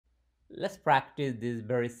Let's practice this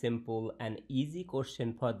very simple and easy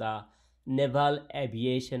question for the Naval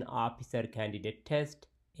Aviation Officer Candidate Test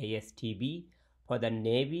ASTB for the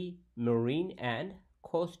Navy, Marine and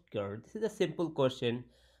Coast Guard. This is a simple question,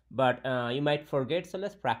 but you might forget, so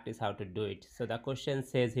let's practice how to do it. So the question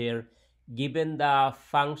says here, given the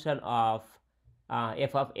function of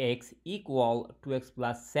f of x equal 2x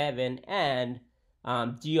plus 7 and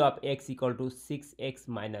g of x equal to 6x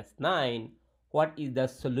minus 9, what is the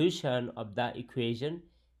solution of the equation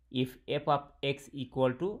if f of x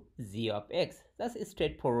equal to g of x? That's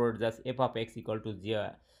straightforward. That's f of x equal to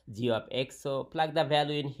g of x. So plug the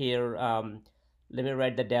value in here. Let me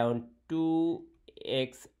write that down.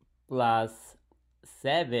 2x plus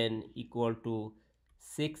 7 equal to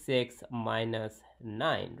 6x minus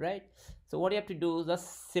 9, right? So what you have to do is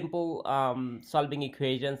just simple solving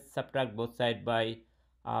equations. Subtract both sides by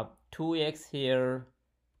 2x here,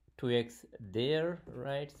 2x there,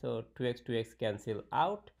 right? So 2x cancel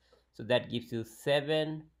out, so that gives you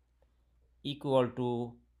 7 equal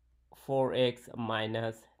to 4x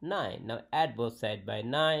minus 9. Now add both sides by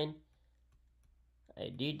 9. I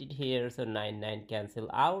did it here, so 9 cancel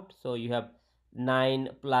out, so you have 9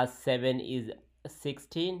 plus 7 is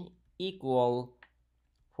 16 equal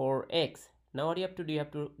 4x. Now what you have to do, you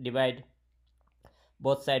have to divide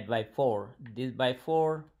both sides by 4. This by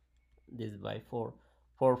 4, this by 4.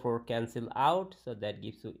 4 cancel out, so that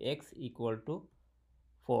gives you x equal to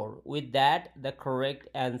 4. With that, the correct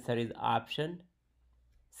answer is option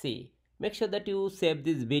C. Make sure that you save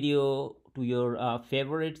this video to your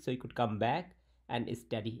favorite so you could come back and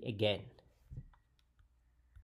study again.